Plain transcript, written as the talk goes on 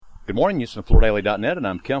Good morning, you're from FloorDaily.net, and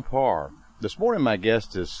I'm Kemp Harr. This morning, my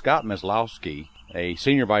guest is Scott Meslowski, a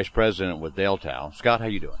Senior Vice President with Deltal. Scott, how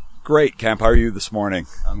you doing? Great, Kemp. How are you this morning?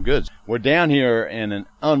 I'm good. We're down here in an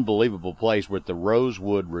unbelievable place. We're at the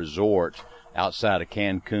Rosewood Resort outside of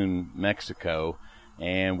Cancun, Mexico,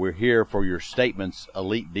 and we're here for your Statements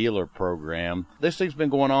Elite Dealer Program. This thing's been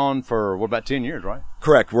going on for, about 10 years, right?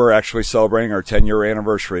 Correct. We're actually celebrating our 10-year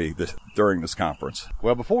anniversary during this conference.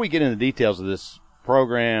 Well, before we get into the details of this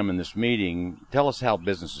program and this meeting, tell us how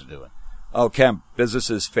business is doing. Oh, Kemp,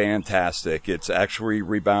 business is fantastic. It's actually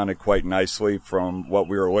rebounded quite nicely from what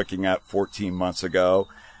we were looking at 14 months ago.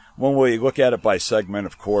 When we look at it by segment,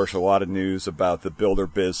 of course, a lot of news about the builder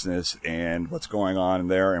business and what's going on in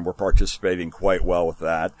there, and we're participating quite well with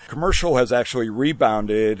that. Commercial has actually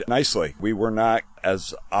rebounded nicely. We were not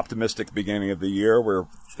as optimistic at the beginning of the year. We're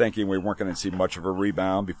thinking we weren't going to see much of a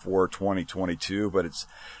rebound before 2022, but it's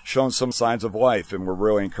shown some signs of life, and we're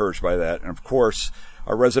really encouraged by that. And of course,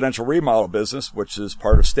 our residential remodel business, which is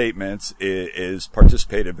part of Statements, is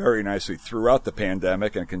participated very nicely throughout the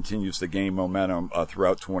pandemic and continues to gain momentum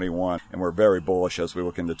throughout 21. And we're very bullish as we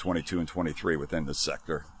look into 22 and 23 within this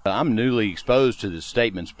sector. I'm newly exposed to the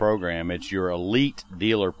Statements program. It's your Elite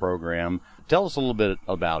Dealer Program. Tell us a little bit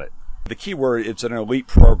about it. The key word, it's an elite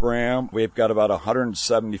program. We've got about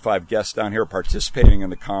 175 guests down here participating in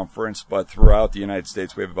the conference, but throughout the United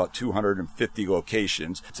States, we have about 250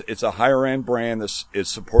 locations. It's a higher end brand that is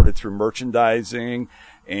supported through merchandising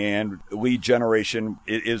and lead generation.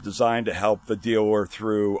 It is designed to help the dealer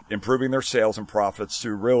through improving their sales and profits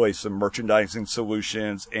through really some merchandising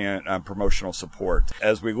solutions and promotional support.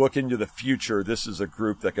 As we look into the future, this is a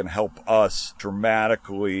group that can help us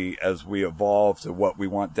dramatically as we evolve to what we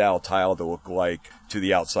want Deltal to look like to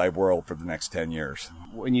the outside world for the next 10 years.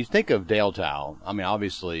 When you think of Deltal, I mean,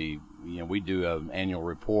 obviously, we do an annual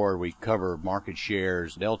report. We cover market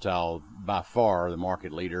shares. Deltal, by far, the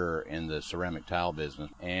market leader in the ceramic tile business.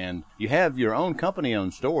 And you have your own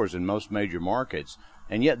company-owned stores in most major markets.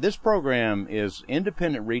 And yet this program is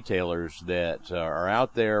independent retailers that are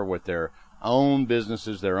out there with their own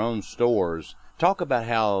businesses, their own stores. Talk about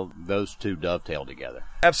how those two dovetail together.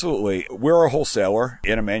 Absolutely. We're a wholesaler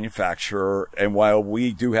and a manufacturer, and while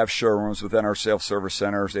we do have showrooms within our self-service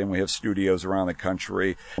centers and we have studios around the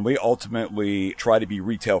country, we ultimately try to be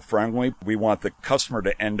retail friendly. We want the customer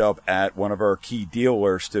to end up at one of our key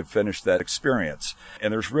dealers to finish that experience.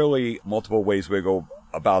 And there's really multiple ways we go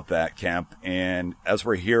about that, Kemp. And as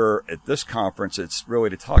we're here at this conference, it's really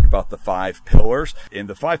to talk about the 5 pillars. And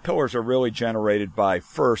the 5 pillars are really generated by,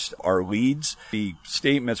 first, our leads. The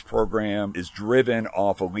Statements program is driven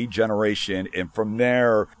off of lead generation. And from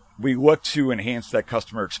there, we look to enhance that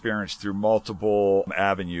customer experience through multiple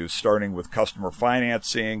avenues, starting with customer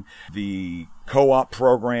financing, the co-op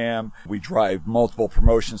program. We drive multiple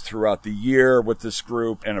promotions throughout the year with this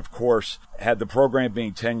group. And of course, had the program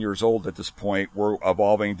being 10 years old at this point, we're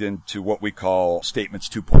evolving into what we call Statements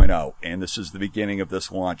 2.0. And this is the beginning of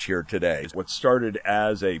this launch here today. What started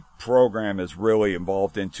as a program is really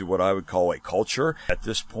evolved into what I would call a culture at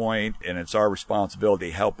this point. And it's our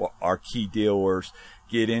responsibility to help our key dealers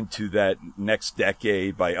get into that next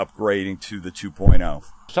decade by upgrading to the 2.0. I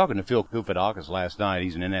was talking to Phil Koufidakis last night.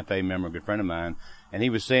 He's an NFA member, a good friend of mine, and he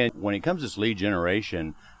was saying when it comes to this lead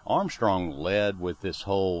generation, Armstrong led with this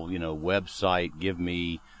whole, website, give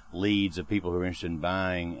me leads of people who are interested in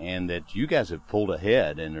buying, and that you guys have pulled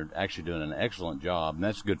ahead and are actually doing an excellent job, and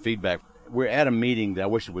that's good feedback. We're at a meeting that I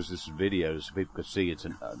wish it was this video so people could see.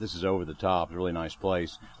 This is over the top. It's a really nice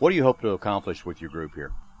place. What do you hope to accomplish with your group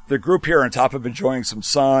here? The group here, on top of enjoying some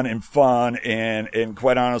sun and fun, and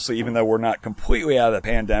quite honestly, even though we're not completely out of the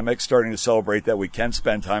pandemic, starting to celebrate that we can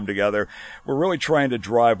spend time together, we're really trying to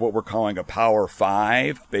drive what we're calling a Power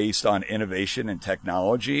 5 based on innovation and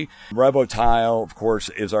technology. RevoTile, of course,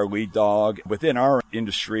 is our lead dog. Within our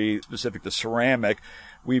industry, specific to ceramic,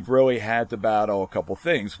 we've really had to battle a couple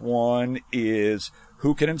things. One is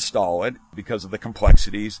who can install it because of the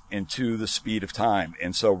complexities, and 2, the speed of time.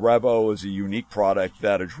 And so Revo is a unique product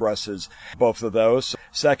that addresses both of those.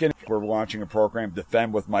 Second, we're launching a program,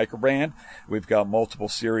 Defend with Microbrand. We've got multiple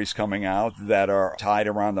series coming out that are tied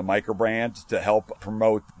around the microbrand to help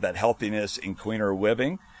promote that healthiness and cleaner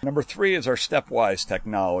living. Number 3 is our Stepwise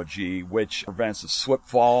technology, which prevents a slip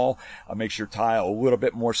fall, makes your tile a little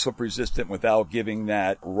bit more slip resistant without giving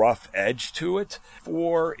that rough edge to it.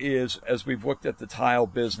 4 is, as we've looked at the tile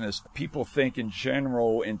business, people think in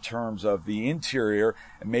general in terms of the interior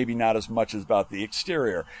and maybe not as much as about the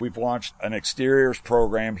exterior. We've launched an exteriors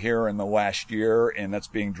program here here in the last year, and that's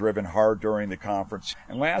being driven hard during the conference.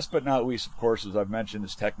 And last but not least, of course, as I've mentioned,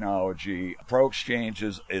 is technology.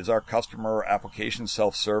 ProXchange is our customer application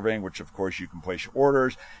self-serving, which of course you can place your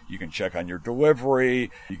orders, you can check on your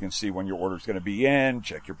delivery, you can see when your order is going to be in,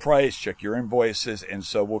 check your price, check your invoices, and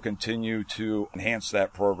so we'll continue to enhance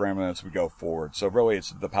that program as we go forward. So really,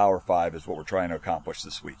 it's the Power 5 is what we're trying to accomplish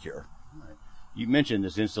this week here. You mentioned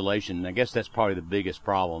this installation, and I guess that's probably the biggest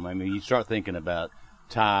problem. I mean, you start thinking about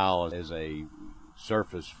tile as a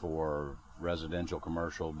surface for residential,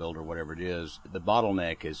 commercial, builder, whatever it is. The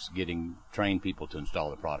bottleneck is getting trained people to install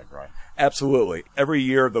the product, right? Absolutely. Every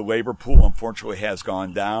year, the labor pool, unfortunately, has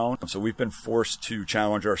gone down. So we've been forced to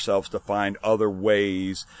challenge ourselves to find other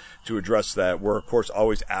ways to address that. We're, of course,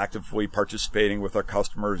 always actively participating with our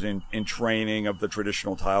customers in training of the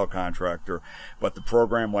traditional tile contractor. But the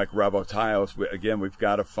program like Revo Tiles, again, we've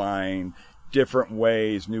got to find different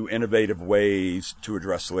ways, new innovative ways to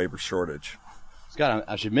address the labor shortage. Scott,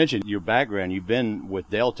 I should mention your background. You've been with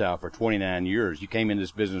Deltile for 29 years. You came into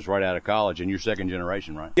this business right out of college, and you're second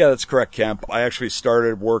generation, right? Yeah, that's correct, Kemp. I actually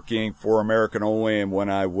started working for American Oleum when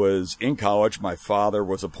I was in college. My father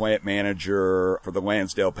was a plant manager for the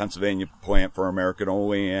Lansdale, Pennsylvania plant for American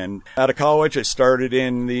Oleum. Out of college, I started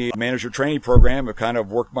in the manager training program. I kind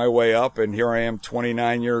of worked my way up, and here I am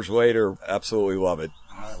 29 years later. Absolutely love it.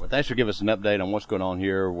 All right, well, thanks for giving us an update on what's going on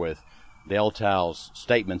here with Deltile's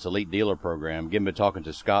Statements Elite Dealer Program. Again, been talking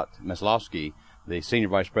to Scott Meslowski, the Senior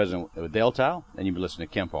Vice President with Deltile, and you've been listening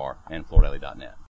to Kemp Harr and FloorDaily.net.